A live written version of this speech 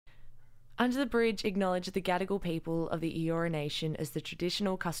Under the Bridge acknowledge the Gadigal people of the Eora Nation as the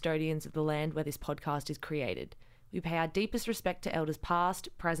traditional custodians of the land where this podcast is created. We pay our deepest respect to elders past,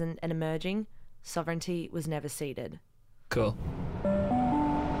 present and emerging. Sovereignty was never ceded. Cool.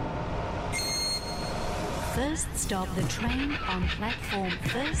 First stop, the train on platform.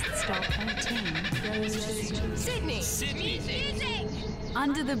 First stop, 18. Sydney. Music.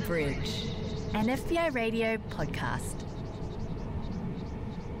 Under the Bridge, an FBI radio podcast.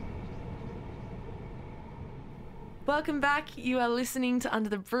 Welcome back. You are listening to Under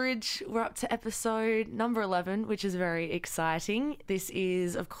the Bridge. We're up to episode number 11, which is very exciting. This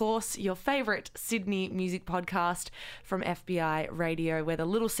is, of course, your favourite Sydney music podcast from FBI Radio. We're the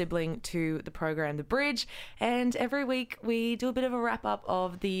little sibling to the program The Bridge, and every week we do a bit of a wrap-up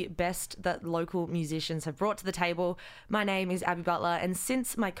of the best that local musicians have brought to the table. My name is Abby Butler, and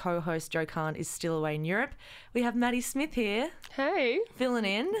since my co-host Joe Kahn is still away in Europe, we have Maddie Smith here. Hey. Filling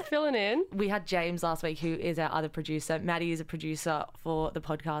in. We had James last week, who is our other producer. Maddie is a producer for the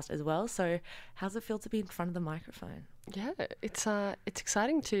podcast as well. So how's it feel to be in front of the microphone? Yeah, it's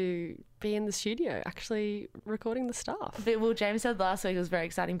exciting to be in the studio, actually recording the stuff. Well, James said last week it was very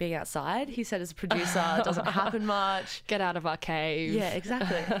exciting being outside. He said as a producer, it doesn't happen much. Get out of our cave. Yeah,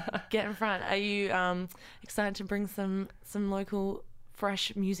 exactly. Get in front. Are you excited to bring some local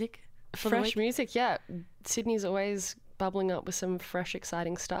fresh music? Fresh music, yeah. Sydney's always bubbling up with some fresh,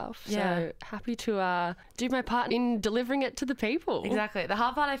 exciting stuff. Yeah. So happy to do my part in delivering it to the people. Exactly. The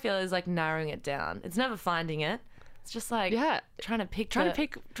hard part I feel is like narrowing it down. It's never finding it. It's just like trying to pick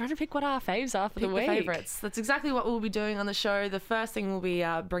what our faves are for the week. Favourites. That's exactly what we'll be doing on the show. The first thing we'll be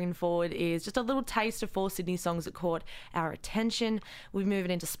bringing forward is just a little taste of 4 Sydney songs that caught our attention. We'll be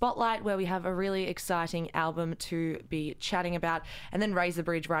moving into Spotlight, where we have a really exciting album to be chatting about, and then Raise the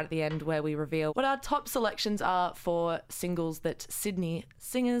Bridge right at the end, where we reveal what our top selections are for singles that Sydney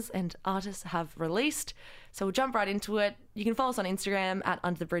singers and artists have released. So we'll jump right into it. You can follow us on Instagram at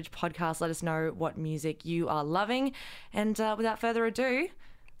Under the Bridge Podcast. Let us know what music you are loving. And without further ado,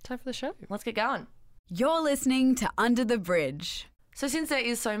 time for the show. Let's get going. You're listening to Under the Bridge. So since there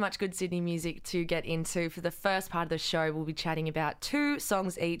is so much good Sydney music to get into, for the first part of the show, we'll be chatting about 2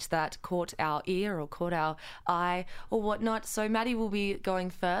 songs each that caught our ear or caught our eye or whatnot. So Maddie will be going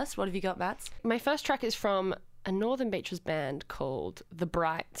first. What have you got, Mats? My first track is from a Northern Beaches band called The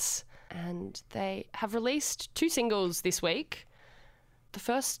Brights, and they have released 2 singles this week. The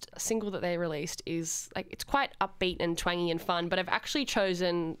first single that they released is it's quite upbeat and twangy and fun, but I've actually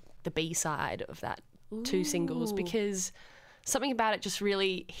chosen the B-side of that 2 singles because something about it just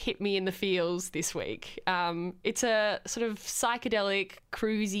really hit me in the feels this week. It's a sort of psychedelic,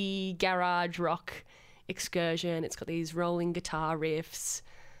 cruisy, garage rock excursion. It's got these rolling guitar riffs,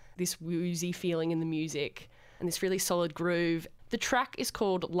 this woozy feeling in the music, and this really solid groove. The track is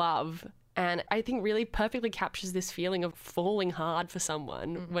called Love, and I think really perfectly captures this feeling of falling hard for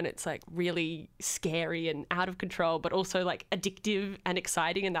someone when it's really scary and out of control, but also addictive and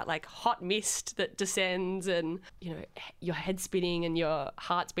exciting, and that hot mist that descends and, your head spinning and your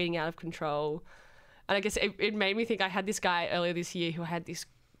heart's beating out of control. And I guess it made me think I had this guy earlier this year who I had this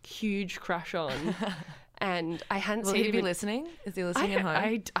huge crush on. And I hadn't seen him. Will he be listening? Is he listening at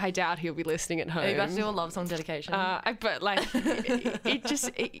home? I doubt he'll be listening at home. Are you about to do a love song dedication? I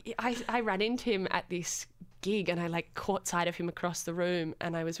ran into him at this gig, and I caught sight of him across the room,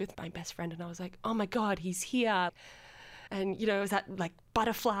 and I was with my best friend, and I was like, oh my God, he's here. And, it was that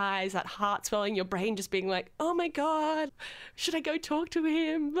butterflies, that heart swelling, your brain just being like, oh my God, should I go talk to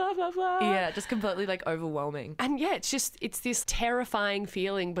him? Blah, blah, blah. Yeah, just completely overwhelming. And yeah, it's this terrifying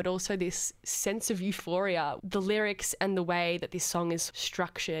feeling, but also this sense of euphoria. The lyrics and the way that this song is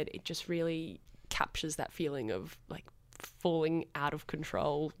structured, it just really captures that feeling of falling out of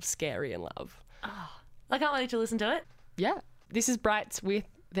control, scary in love. Oh, I can't wait to listen to it. Yeah. This is Brights with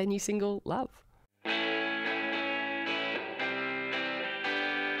their new single, Love.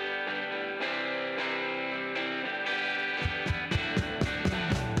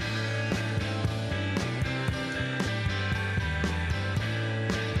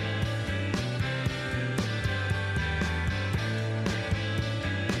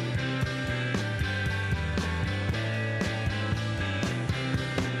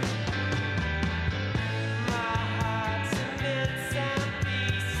 My heart's in bits and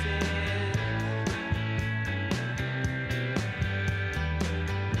pieces.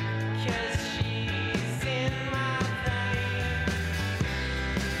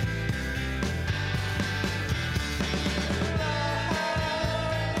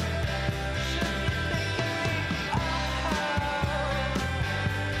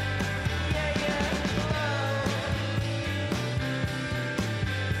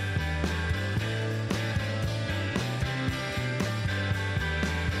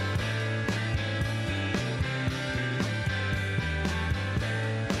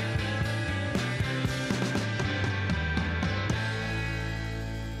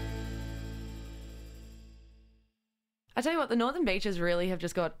 I tell you what, the Northern Beaches really have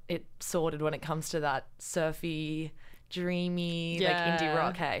just got it sorted when it comes to that surfy, dreamy, like indie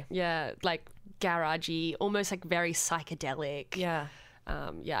rock, hey? Yeah, like garagey, almost like very psychedelic. Yeah.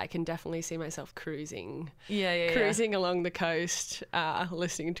 Yeah, I can definitely see myself cruising Yeah. cruising along the coast,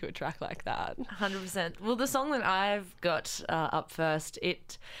 listening to a track like that. 100%. Well, the song that I've got up first,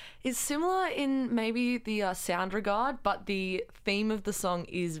 it is similar in maybe the sound regard, but the theme of the song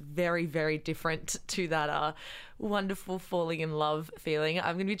is very, very different to that wonderful falling in love feeling.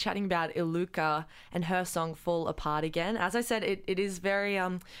 I'm going to be chatting about Iluka and her song Fall Apart Again. As I said, it is very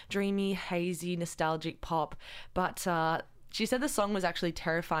dreamy, hazy, nostalgic pop, but she said the song was actually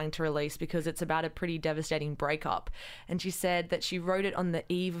terrifying to release because it's about a pretty devastating breakup. And she said that she wrote it on the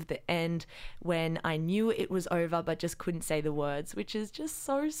eve of the end when I knew it was over but just couldn't say the words, which is just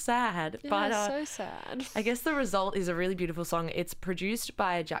so sad. Yeah, but so sad. I guess the result is a really beautiful song. It's produced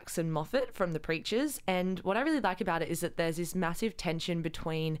by Jackson Moffat from The Preachers. And what I really like about it is that there's this massive tension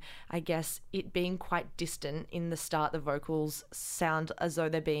between, I guess, it being quite distant. In the start, the vocals sound as though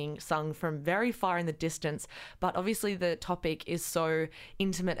they're being sung from very far in the distance. But obviously the topic is so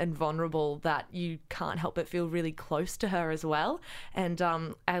intimate and vulnerable that you can't help but feel really close to her as well. And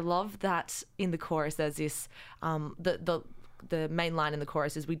I love that in the chorus there's this the main line in the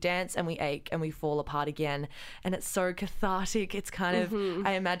chorus is, we dance and we ache and we fall apart again. And it's so cathartic. It's kind of,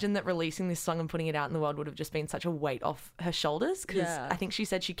 I imagine that releasing this song and putting it out in the world would have just been such a weight off her shoulders, because I think she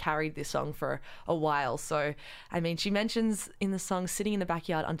said she carried this song for a while. So, I mean, she mentions in the song sitting in the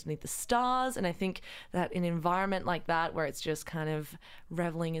backyard underneath the stars. And I think that an environment like that, where it's just kind of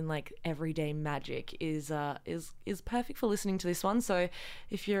reveling in like everyday magic, is perfect for listening to this one. So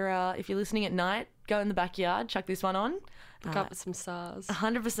if you're listening at night, go in the backyard, chuck this one on. Look up some stars.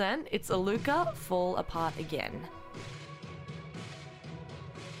 100%. It's Iluka, Fall Apart Again.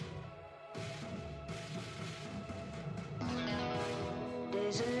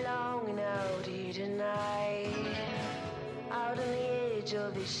 There's a longing out here tonight, out on the edge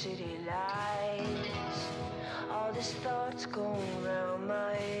of the city lights. All these thoughts going around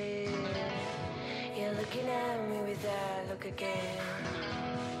my head. You're looking at me with that look again.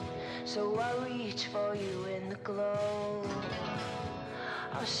 So I reach for you in the glow.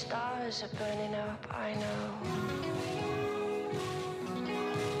 Our stars are burning up, I know.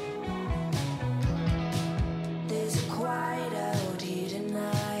 There's a quiet out here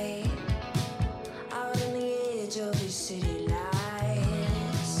tonight, out on the edge of the city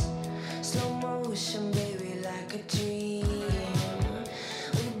lights. Slow motion, baby, like a dream.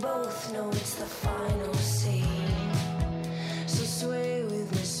 We both know it's the final scene. So sway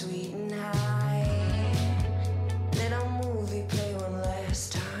with me, sweet and high. Let our movie play one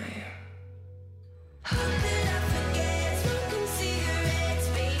last time. How could I forget smoking cigarettes,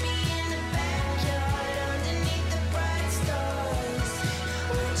 baby, in the backyard underneath the bright stars,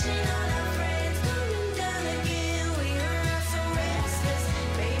 watching all our friends coming down again. We were so restless,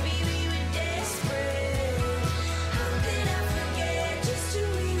 baby, we were desperate. How could I forget just who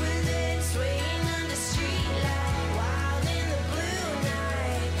we were then, swaying under streetlight, wild in the blue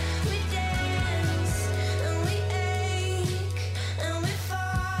night. We dance and we ache and we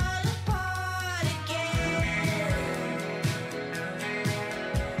fall apart again.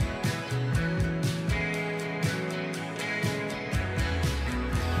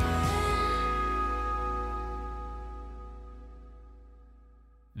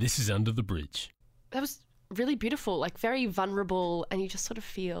 This is Under the Bridge. That was really beautiful, like very vulnerable, and you just sort of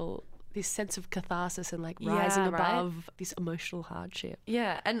feel this sense of catharsis and like rising Yeah, right? above this emotional hardship.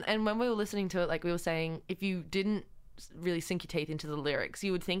 Yeah, and when we were listening to it, like we were saying, if you didn't really sink your teeth into the lyrics,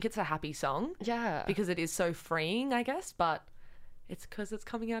 you would think it's a happy song Yeah. because it is so freeing, I guess, but it's because it's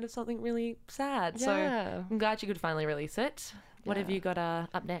coming out of something really sad. Yeah. So I'm glad you could finally release it. What have you got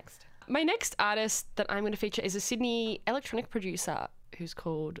up next? My next artist that I'm going to feature is a Sydney electronic producer who's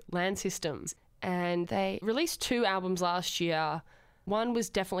called Land Systems. And they released 2 albums last year. One was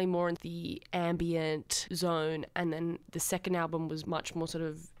definitely more in the ambient zone, and then the second album was much more sort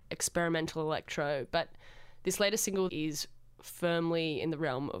of experimental electro. But this latest single is firmly in the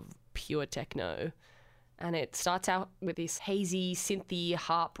realm of pure techno. And it starts out with this hazy, synthy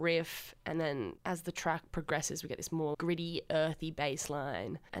harp riff, and then as the track progresses, we get this more gritty, earthy bass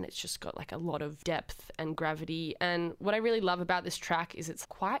line, and it's just got like a lot of depth and gravity. And what I really love about this track is it's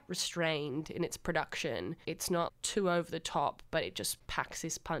quite restrained in its production. It's not too over the top, but it just packs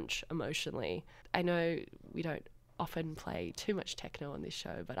this punch emotionally. I know we don't often play too much techno on this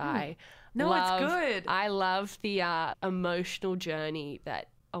show, but it's good. I love the emotional journey that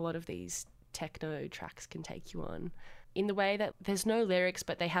a lot of these techno tracks can take you on. in the way that there's no lyrics,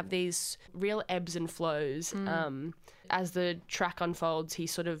 but they have these real ebbs and flows. As the track unfolds, he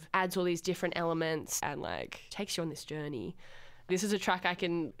sort of adds all these different elements and like takes you on this journey. This is a track I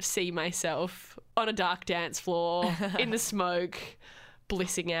can see myself on a dark dance floor in the smoke,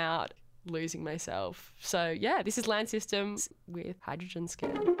 blissing out, losing myself. So yeah, this is Land Systems with Hydrogen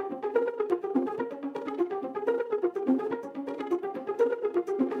Scan.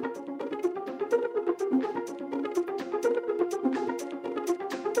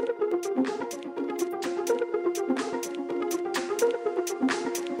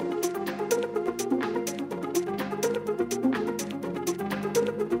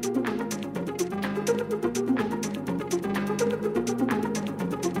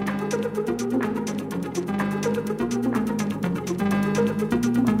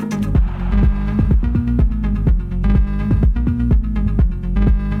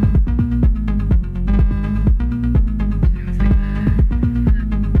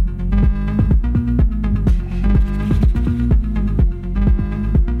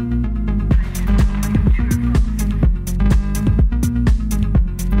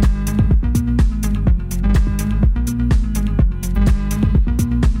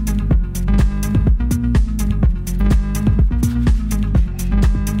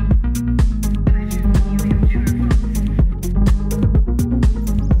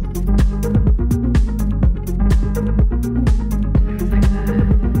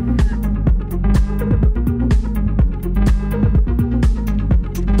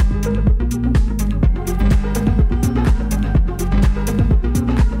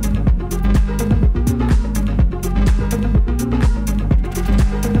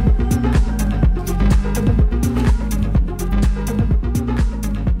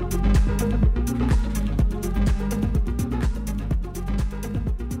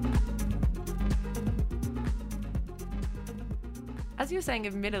 As you were saying,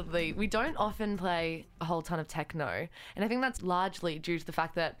 admittedly, we don't often play a whole ton of techno. And I think that's largely due to the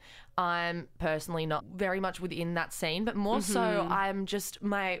fact that I'm personally not very much within that scene, but more so I'm just,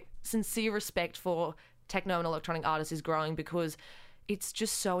 my sincere respect for techno and electronic artists is growing because it's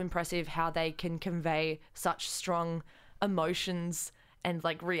just so impressive how they can convey such strong emotions and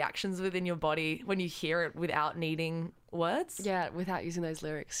like reactions within your body when you hear it without needing words. Yeah, without using those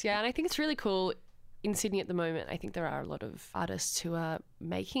lyrics. Yeah, and I think it's really cool. In Sydney at the moment, I think there are a lot of artists who are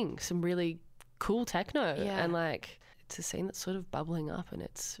making some really cool techno. Yeah. And like it's a scene that's sort of bubbling up, and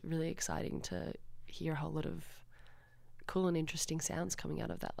it's really exciting to hear a whole lot of cool and interesting sounds coming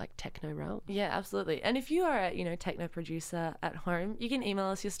out of that like techno realm. Yeah, absolutely. And if you are a, techno producer at home, you can email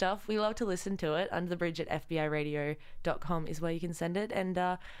us your stuff. We love to listen to it. underthebridge@fbiradio.com is where you can send it. And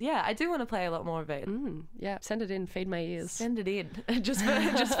yeah, I do want to play a lot more of it. Yeah, send it in, feed my ears. Send it in. just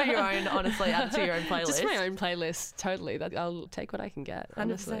for your own, honestly, add it to your own playlist. Just my own playlist, totally. I'll take what I can get,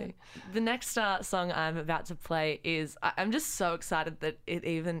 honestly. 100%. The next song I'm about to play is, I'm just so excited that it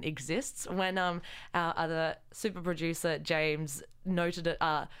even exists. When our other super producer, James, noted it,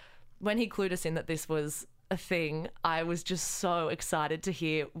 when he clued us in that this was a thing, I was just so excited to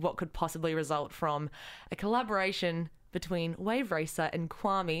hear what could possibly result from a collaboration between Wave Racer and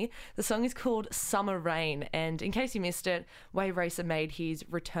Kwame. The song is called Summer Rain, and in case you missed it, Wave Racer made his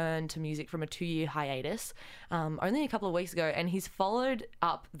return to music from a 2-year hiatus only a couple of weeks ago, and he's followed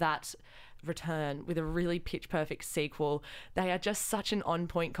up that return with a really pitch perfect sequel. They are just such an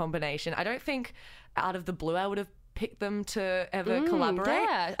on-point combination. I don't think out of the blue I would have picked them to ever collaborate.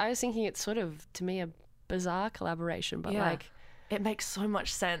 Yeah, I was thinking it's sort of, to me, a bizarre collaboration, but like it makes so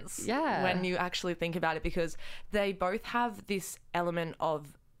much sense Yeah. when you actually think about it, because they both have this element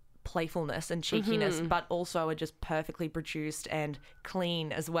of playfulness and cheekiness, but also are just perfectly produced and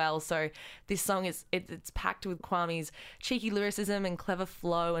clean as well. So this song is it's packed with Kwame's cheeky lyricism and clever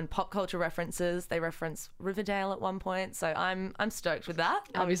flow and pop culture references. They reference Riverdale at one point, so I'm stoked with that.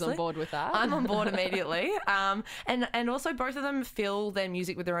 I was obviously. on board with that. I'm on board immediately. And also both of them fill their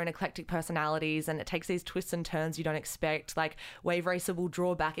music with their own eclectic personalities, and it takes these twists and turns you don't expect. Like Wave Racer will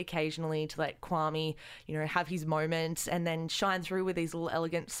draw back occasionally to let Kwame, have his moment, and then shine through with these little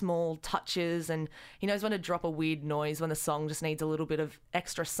elegant small touches, and he knows when to drop a weird noise when the song just needs a little bit of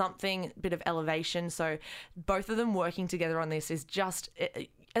extra something, bit of elevation. So both of them working together on this is just,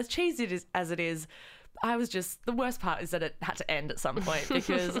 as cheesy as it is, the worst part is that it had to end at some point,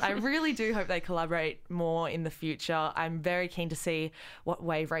 because I really do hope they collaborate more in the future. I'm very keen to see what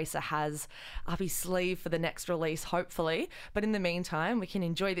Wave Racer has up his sleeve for the next release, hopefully. But in the meantime, we can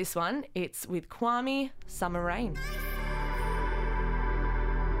enjoy this one. It's with Kwame, Summer Rain.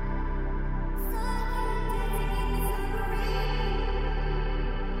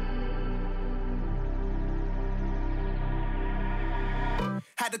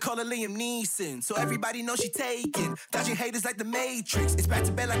 Had to call her Liam Neeson, so everybody knows she taken. Dodging haters like the Matrix. It's back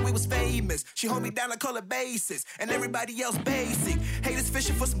to bed like we was famous. She hold me down like all the bases, and everybody else basic. Haters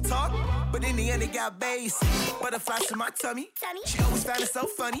fishing for some talk, but in the end it got basic. Butterflies in my tummy. She always found it so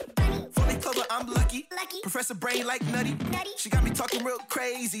funny. Fully clover, I'm lucky. Professor Brain like nutty. She got me talking real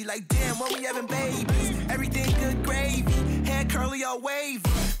crazy, like damn, when we having babies. Everything good gravy, hair curly all wavy.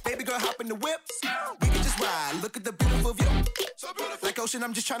 Baby girl hop in the whip, we can just ride. Look at the beautiful view. Like ocean,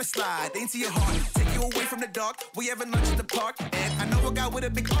 I'm just trying to slide into your heart, take you away from the dark. We having lunch in the park, and I know a guy with a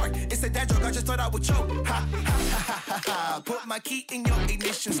big heart. It's a dad joke, I just thought I would choke. Ha ha ha ha ha. Put my key in your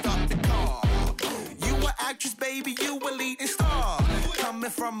ignition, start the car. You a actress, baby, you a leading star.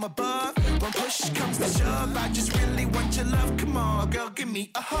 Coming from above, when push comes to shove, I just really want your love. Come on, girl, give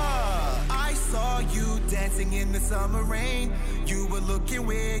me a hug. I saw you dancing in the summer rain. You were looking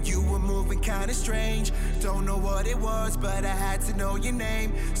weird, you were moving kinda strange. Don't know what it was, but I had to know your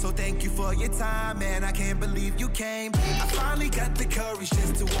name. So thank you for your time, and I can't believe you came. I finally got the courage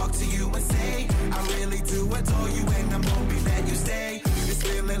just to walk to you and say, I really do adore you, and I'm hoping that you stay. This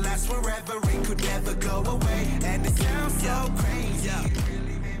feeling lasts forever, it could never go away. And it sounds so crazy.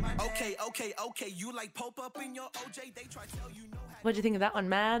 Okay, you like Pope up in your OJ, they try to tell you no. What do you think of that one,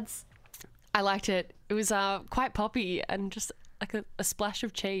 Mads? I liked it. It was quite poppy and just like a splash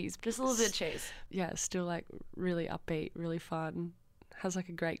of cheese. Just a little bit of cheese. Yeah, still like really upbeat, really fun. Has like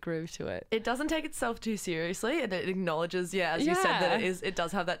a great groove to it. It doesn't take itself too seriously, and it acknowledges, as you said, that it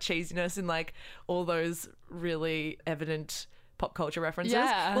does have that cheesiness in like all those really evident pop culture references.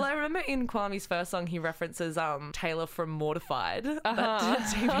 Yeah. Well, I remember in Kwame's first song, he references Taylor from Mortified, that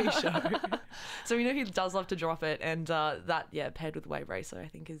TV show. So we know he does love to drop it, and that paired with Wave Racer, I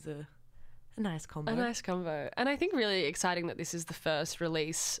think is a nice combo. A nice combo. And I think really exciting that this is the first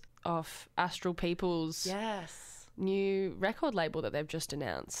release of Astral People's new record label that they've just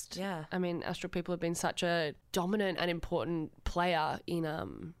announced. Yeah. I mean, Astral People have been such a dominant and important player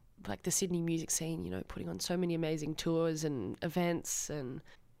in like the Sydney music scene, you know, putting on so many amazing tours and events and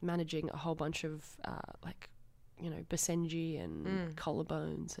managing a whole bunch of Basenji and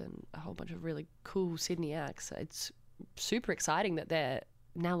Collarbones and a whole bunch of really cool Sydney acts. It's super exciting that they're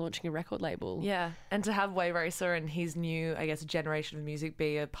now launching a record label. Yeah, and to have Wave Racer and his new, I guess, generation of music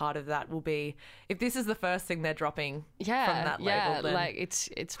be a part of that will be, if this is the first thing they're dropping from that label, then like it's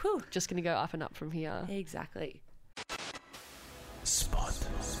just going to go up and up from here. Exactly.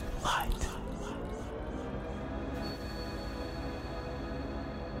 Spotlight.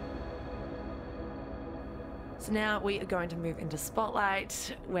 So now we are going to move into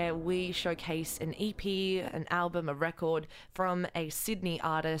Spotlight, where we showcase an EP, an album, a record from a Sydney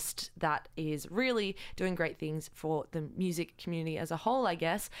artist that is really doing great things for the music community as a whole, I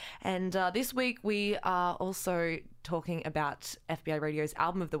guess. And this week we are also talking about FBI Radio's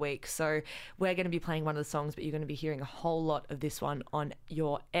Album of the Week. So we're going to be playing one of the songs, but you're going to be hearing a whole lot of this one on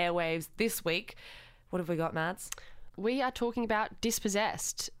your airwaves this week. What have we got, Mads? We are talking about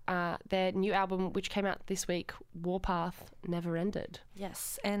Dispossessed, their new album, which came out this week, Warpath Never Ended.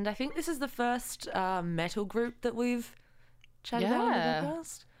 Yes, and I think this is the first metal group that we've chatted about on the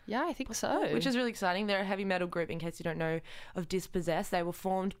podcast. Yeah, I think so. Which is really exciting. They're a heavy metal group, in case you don't know of Dispossessed. They were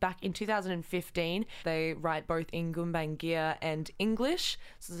formed back in 2015. They write both in Gumbaynggirr and English.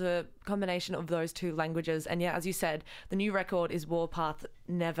 So it's a combination of those two languages. And yeah, as you said, the new record is Warpath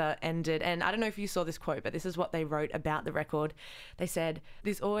Never Ended. And I don't know if you saw this quote, but this is what they wrote about the record. They said,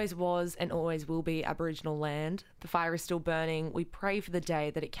 "This always was and always will be Aboriginal land. The fire is still burning. We pray for the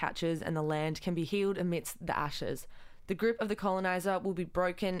day that it catches and the land can be healed amidst the ashes. The grip of the colonizer will be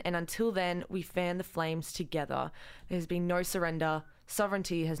broken, and until then, we fan the flames together. There's been no surrender.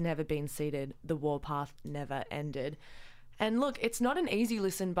 Sovereignty has never been ceded. The warpath never ended." And look, it's not an easy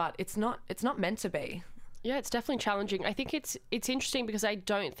listen, but it's not meant to be. Yeah, it's definitely challenging. I think it's interesting because I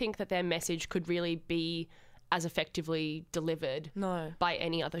don't think that their message could really be as effectively delivered by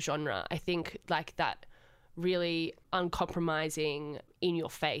any other genre. I think like that really uncompromising,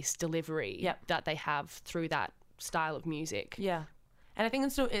 in-your-face delivery that they have through that style of music. Yeah. And I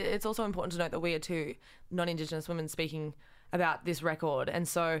think it's also important to note that we are two non-Indigenous women speaking about this record. And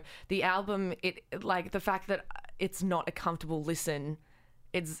so the album, the fact that it's not a comfortable listen,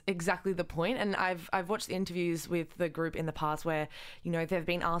 it's exactly the point. And I've watched the interviews with the group in the past where, you know, they've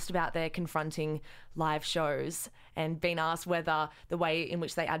been asked about their confronting live shows and been asked whether the way in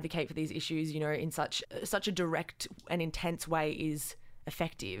which they advocate for these issues, you know, in such a direct and intense way is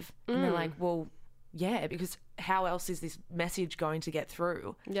effective. And they're like, well, yeah, because how else is this message going to get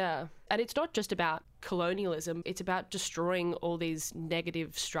through? Yeah. And it's not just about colonialism. It's about destroying all these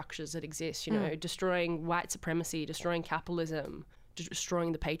negative structures that exist, you know, destroying white supremacy, destroying capitalism,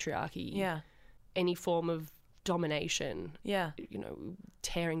 destroying the patriarchy, Yeah. any form of domination, Yeah.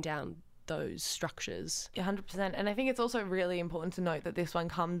 tearing down those structures. 100%. And I think it's also really important to note that this one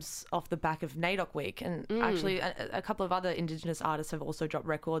comes off the back of NAIDOC Week. And actually, a couple of other Indigenous artists have also dropped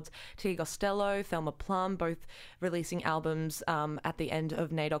records. Tia Costello, Thelma Plum, both releasing albums at the end of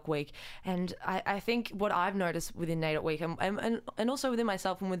NAIDOC Week. And I think what I've noticed within NAIDOC Week and also within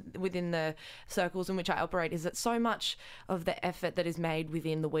myself and within the circles in which I operate is that so much of the effort that is made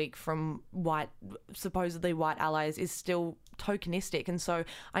within the week from supposedly white allies is still tokenistic. And so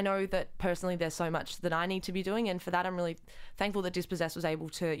I know that personally there's so much that I need to be doing, and for that I'm really thankful that Dispossessed was able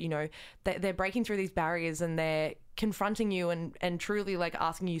to, they're breaking through these barriers and they're confronting you and truly like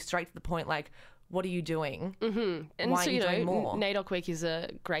asking you straight to the point, like, what are you doing? Mm-hmm. And why so, are you doing more? NAIDOC Week is a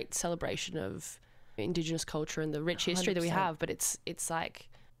great celebration of Indigenous culture and the rich history that we 100%. have, but it's like,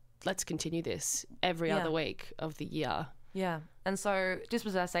 let's continue this every other week of the year. Yeah. And so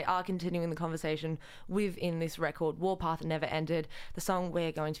Dispossessed, they are continuing the conversation within this record, Warpath Never Ended. The song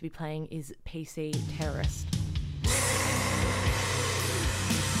we're going to be playing is PC Terrorist.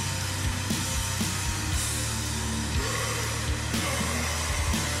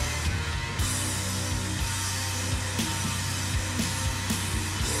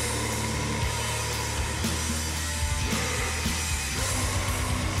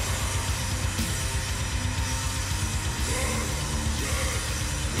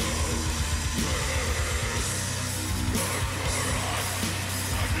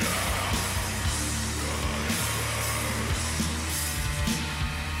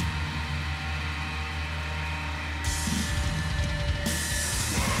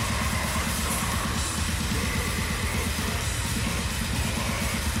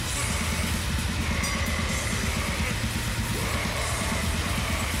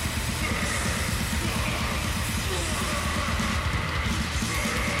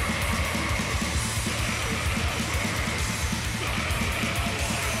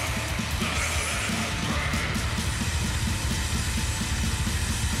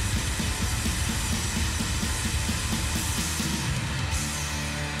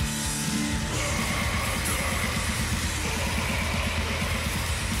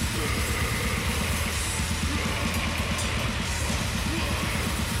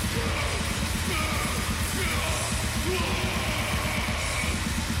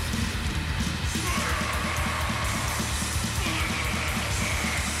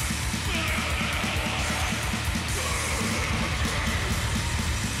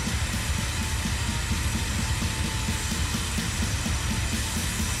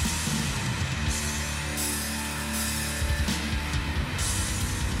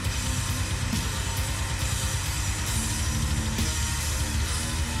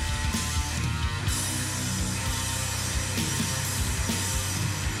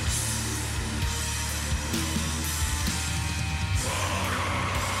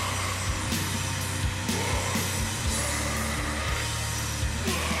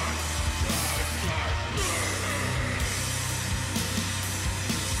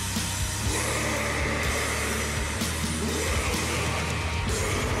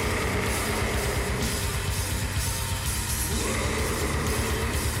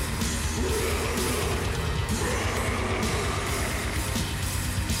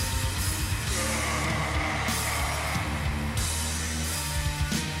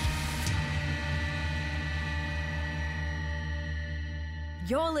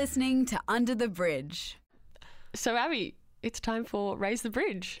 You're listening to Under the Bridge. So, Abby, it's time for Raise the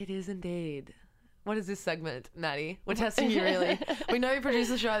Bridge. It is indeed. What is this segment, Maddie? We're testing you, really. We know you produce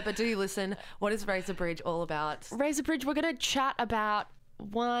the show, but do you listen? What is Raise the Bridge all about? Raise the Bridge, we're going to chat about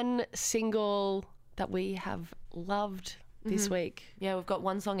one single that we have loved this week. Yeah, we've got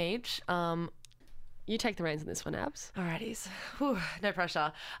one song each. You take the reins on this one, Abs. Alrighties. Whew, no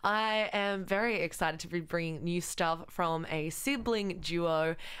pressure. I am very excited to be bringing new stuff from a sibling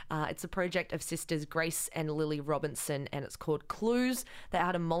duo. It's a project of sisters Grace and Lily Robinson, and it's called Clues. They're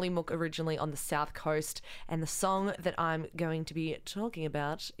out of Mollymook originally on the South Coast, and the song that I'm going to be talking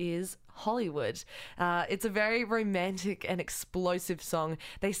about is Hollywood. It's a very romantic and explosive song.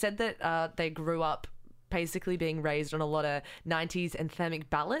 They said that they grew up basically being raised on a lot of 90s anthemic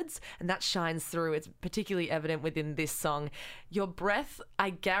ballads, and that shines through. It's particularly evident within this song. Your breath,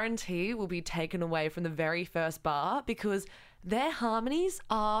 I guarantee, will be taken away from the very first bar because their harmonies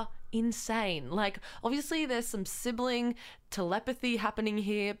are insane. Like, obviously there's some sibling telepathy happening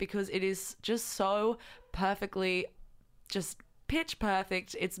here because it is just so perfectly just pitch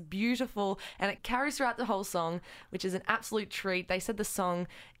perfect. It's beautiful and it carries throughout the whole song, which is an absolute treat. They said the song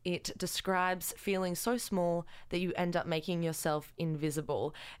It describes feeling so small that you end up making yourself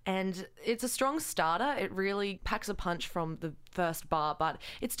invisible. And it's a strong starter. It really packs a punch from the first bar, but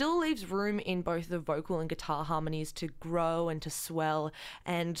it still leaves room in both the vocal and guitar harmonies to grow and to swell.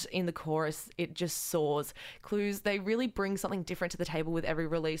 And in the chorus, it just soars. Clues, they really bring something different to the table with every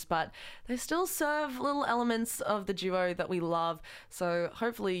release, but they still serve little elements of the duo that we love. So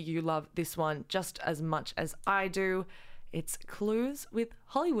hopefully you love this one just as much as I do. It's Clues with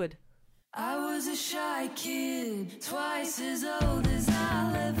Hollywood. I was a shy kid, twice as old as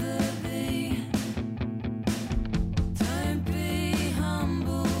I'll ever be. Don't be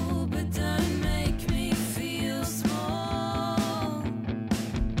humble, but don't make me feel small.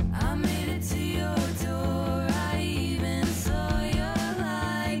 I made it to your door, I even saw your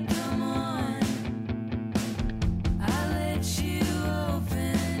light come on. I let you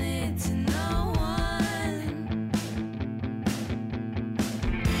open it to no one.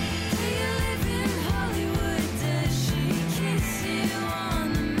 Do you live in Hollywood? Does she kiss you on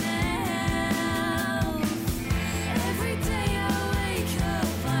the mouth? Every day I wake up,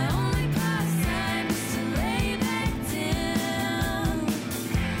 my only pastime is to lay back down.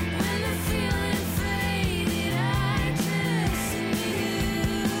 When the feeling faded, I just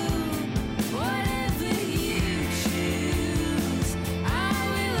knew. Whatever you choose, I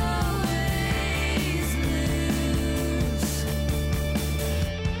will always lose.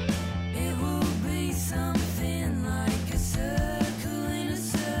 It will be something like a circle in a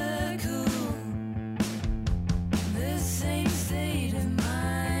circle. The same state of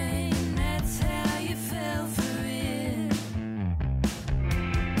mind, that's how you fell for it.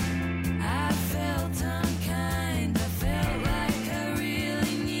 I felt unkind, I felt like I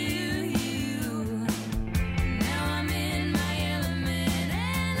really knew you. Now I'm in my element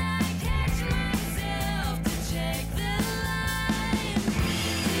and I catch myself to check the line.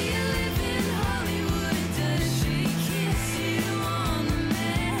 Do you live in Hollywood? Does she kiss you on the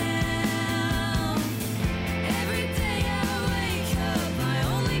mouth? Every day I wake up, my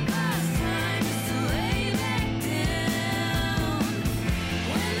only pastime is to lay back down.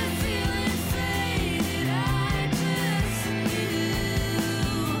 When the feeling faded, I just knew.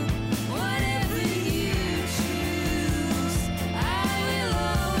 Whatever you choose, I will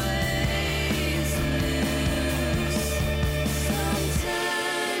always lose.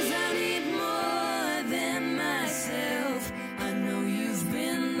 Sometimes I need more than myself. I know you've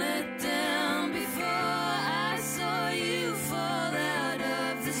been let down before. I saw you fall out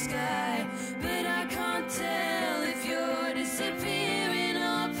of the sky, but I can't tell if you're disappearing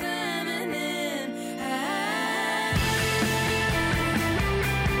or permanent.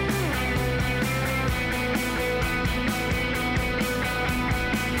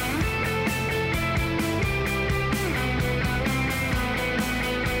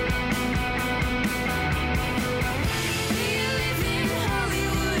 Do you live in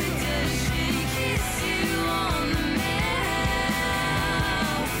Hollywood? Does she kiss you on the mouth?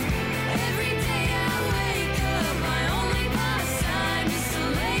 Every day I wake up, my only pastime is to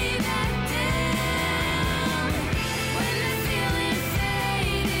lay back down. When the feeling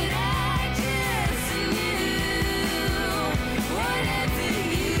faded, I just knew. Whatever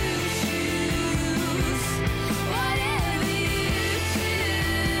you choose, whatever you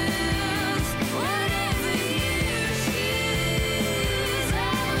choose, whatever you choose, I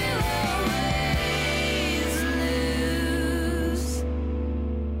will always lose.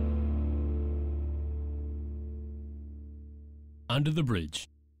 Under the Bridge.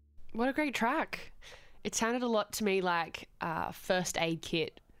 What a great track. It sounded a lot to me like First Aid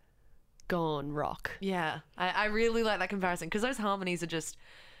Kit gone rock. Yeah, I really like that comparison because those harmonies are just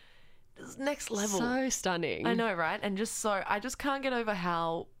next level. So stunning. I know, right? And I just can't get over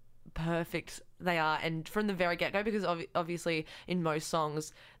how perfect they are. And from the very get-go, because obviously in most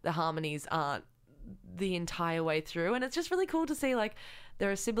songs, the harmonies aren't the entire way through. And it's just really cool to see, like,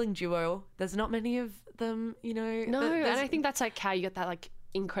 they're a sibling duo. There's not many of them, you know. No, and there's- I think that's like how you get that like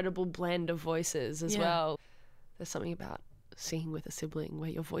incredible blend of voices as Yeah. well. There's something about singing with a sibling where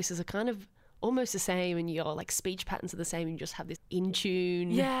your voices are kind of almost the same and your like speech patterns are the same and you just have this in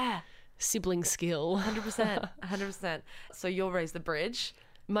tune Yeah, sibling skill. 100%. 100%. So you'll Raise the Bridge.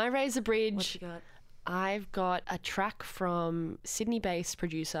 My Razor Bridge, What you got? I've got a track from Sydney-based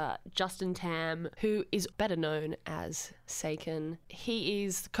producer Justin Tam, who is better known as Saken. He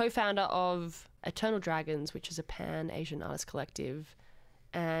is the co-founder of Eternal Dragons, which is a pan-Asian artist collective,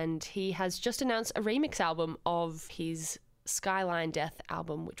 and he has just announced a remix album of his Skyline Death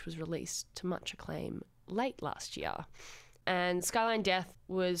album, which was released to much acclaim late last year. And Skyline Death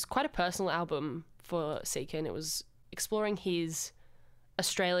was quite a personal album for Saken. It was exploring his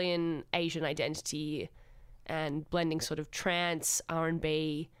Australian Asian identity and blending sort of trance,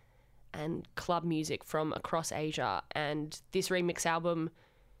 R&B and club music from across Asia. And this remix album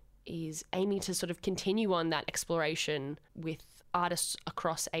is aiming to sort of continue on that exploration with artists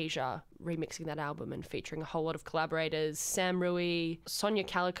across Asia remixing that album and featuring a whole lot of collaborators: Sam Rui, Sonia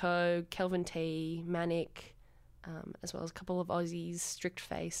Calico, Kelvin T, Manic, as well as a couple of Aussies, Strict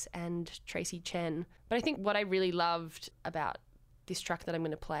Face and Tracy Chen. But I think what I really loved about this track that I'm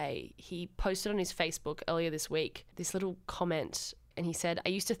going to play, he posted on his Facebook earlier this week this little comment, and he said, "I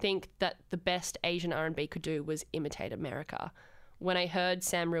used to think that the best Asian R&B could do was imitate America. When I heard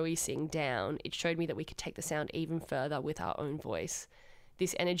Sam Rui sing Down, it showed me that we could take the sound even further with our own voice.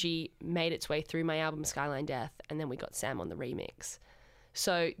 This energy made its way through my album Skyline Death, and then we got Sam on the remix."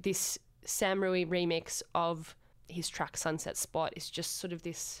 So this Sam Rui remix of his track Sunset Spot is just sort of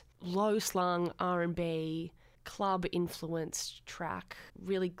this low-slung R&B, club-influenced track,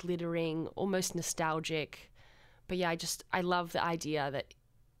 really glittering, almost nostalgic. But yeah, I love the idea that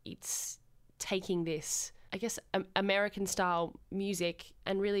it's taking this, I guess, American-style music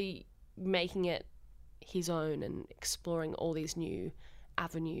and really making it his own and exploring all these new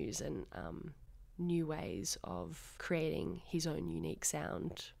avenues and new ways of creating his own unique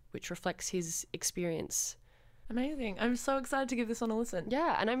sound, which reflects his experience. Amazing. I'm so excited to give this one a listen.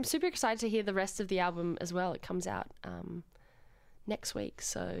 Yeah, and I'm super excited to hear the rest of the album as well. It comes out next week.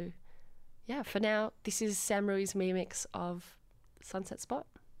 So yeah, for now, this is Sam Rui's remix of Sunset Spot.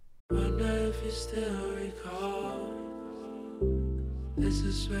 Wonder if you still recall, this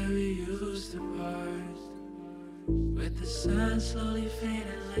is where we used to part, with the sun slowly fading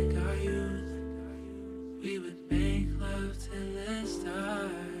like our youth. We would make love till it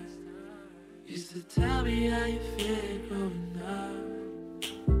starts. Used to tell me how you feel growing up,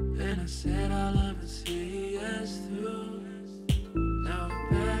 and I said I'll love and see us through. Now we're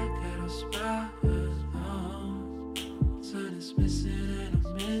back at our spot was home. Sun is missing and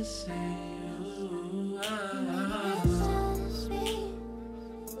I'm missing you.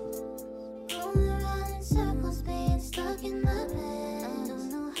 Rolling around in circles, being stuck in my bed. I don't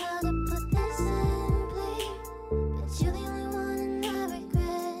know how to put this simply, but you're the only one and I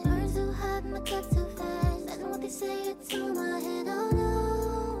regret. Burn too hot, my gut too fast. That's what they say it to my head. Oh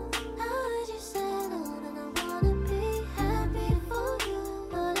no, I heard you settled and I wanna be happy for you,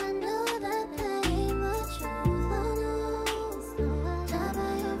 but I know that that ain't my truth. Oh no, die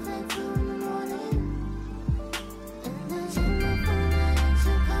by your fate too.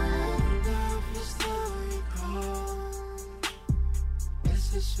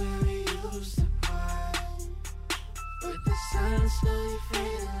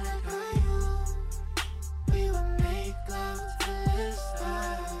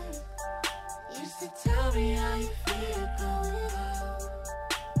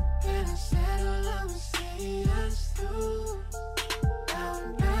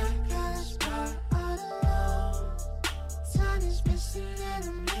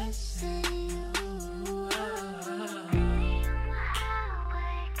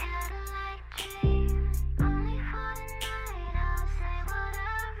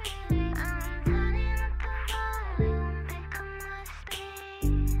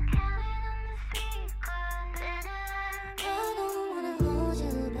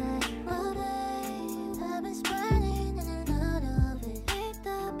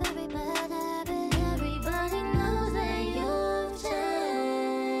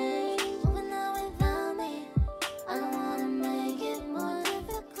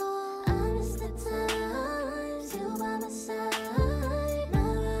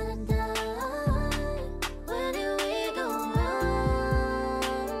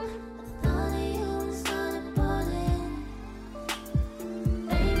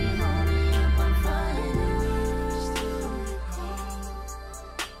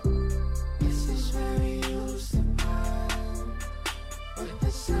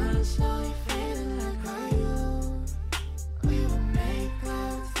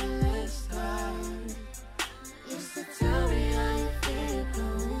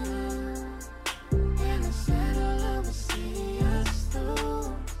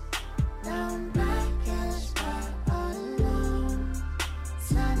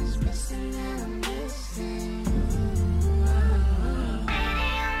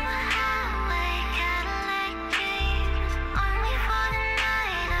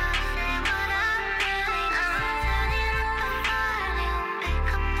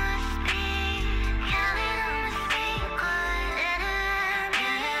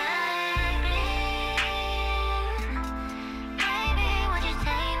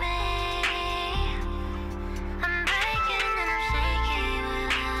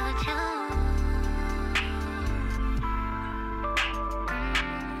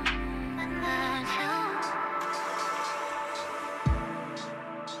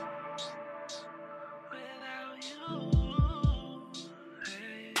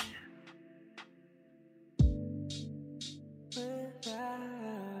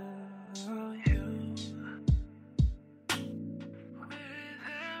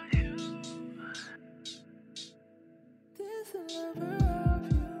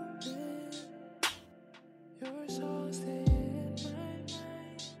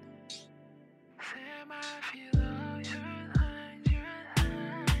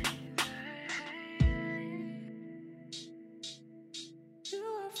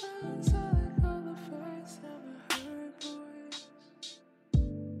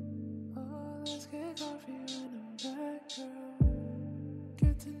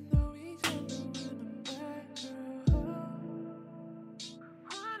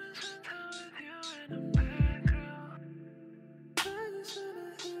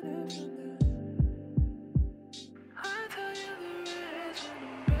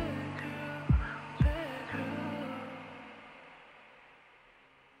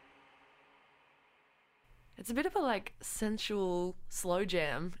 It's a bit of a like sensual slow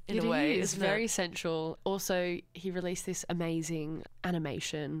jam in a It way. is isn't it? very sensual. Also, he released this amazing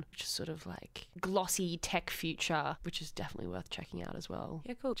animation, which is sort of like glossy tech future, which is definitely worth checking out as well.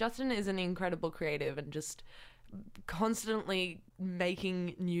 Yeah, cool. Justin is an incredible creative and just constantly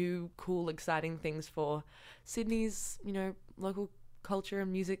making new, cool, exciting things for Sydney's, local culture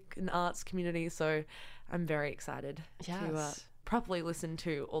and music and arts community. So I'm very excited to Yes. properly listen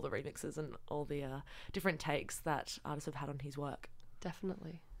to all the remixes and all the different takes that artists have had on his work.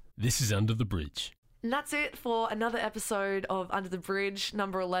 Definitely. This is Under the Bridge. And that's it for another episode of Under the Bridge,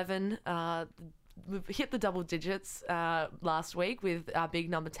 number 11. We've hit the double digits last week with our big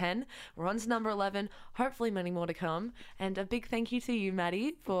number 10. We're on to number 11. Hopefully many more to come. And a big thank you to you,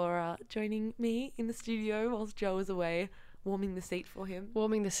 Maddie, for joining me in the studio whilst Joe was away, warming the seat for him.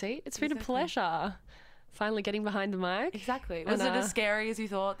 Warming the seat. It's been a Exactly. pleasure. Finally getting behind the mic. Exactly. Was And, it as scary as you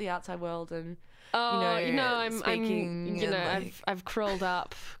thought, the outside world and I'm speaking and, like- I've crawled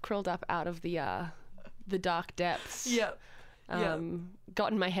up out of the dark depths. Yep.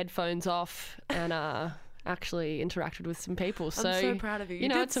 Gotten my headphones off and actually interacted with some people. So I'm so proud of you. You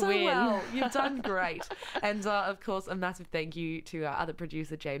did it's a so win. well. You've done great. And of course, a massive thank you to our other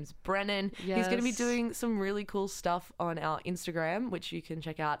producer, James Brennan. He's going to be Yes. doing some really cool stuff on our Instagram, which you can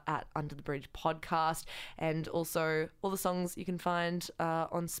check out at Under the Bridge Podcast. And also all the songs you can find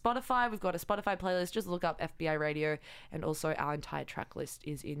on Spotify. We've got a Spotify playlist. Just look up FBI Radio. And also our entire track list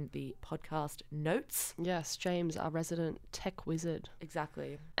is in the podcast notes. Yes, James, our resident tech wizard.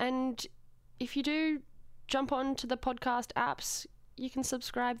 Exactly. And if you do jump on to the podcast apps, you can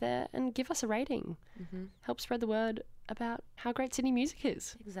subscribe there and give us a rating. Help spread the word about how great Sydney music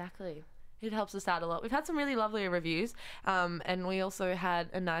is. Exactly. It helps us out a lot. We've had some really lovely reviews, and we also had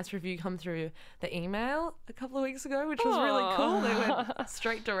a nice review come through the email a couple of weeks ago, which was really cool. They went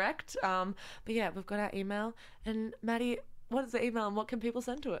straight direct. But yeah, we've got our email. And Maddie, what is the email and what can people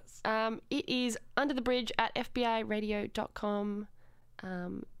send to us? It is underthebridge@fbiradio.com.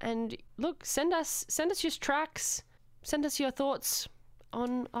 And look, send us your tracks, send us your thoughts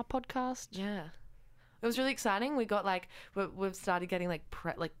on our podcast. Yeah. It was really exciting. We got we've started getting Yes,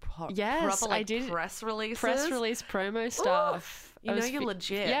 proper I did. press releases. Press release promo stuff. You I know was you're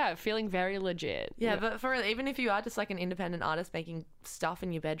legit. Yeah, feeling very legit. Yeah, but even if you are just like an independent artist making stuff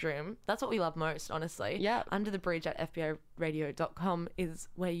in your bedroom, that's what we love most, honestly. Yeah. Under the Bridge at fbiradio.com is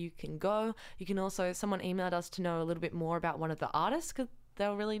where you can go. You can also, someone emailed us to know a little bit more about one of the artists because they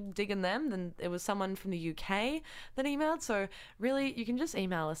were really digging them. Then it was someone from the UK that emailed. So really, you can just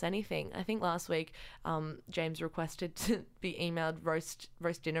email us anything. I think last week, James requested to be emailed roast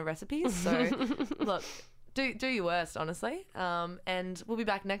dinner recipes. So look, do your worst, honestly. And we'll be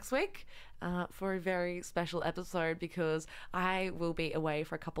back next week for a very special episode because I will be away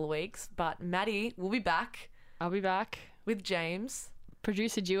for a couple of weeks. But Maddie will be back I'll be back. with James.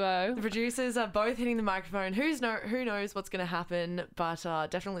 Producer duo. The producers are both hitting the microphone. Who knows what's going to happen? But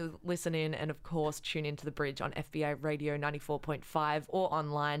definitely listen in and, of course, tune into The Bridge on FBI Radio 94.5 or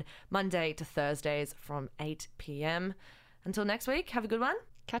online Monday to Thursdays from 8 p.m. Until next week, have a good one.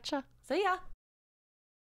 Catch ya. See ya.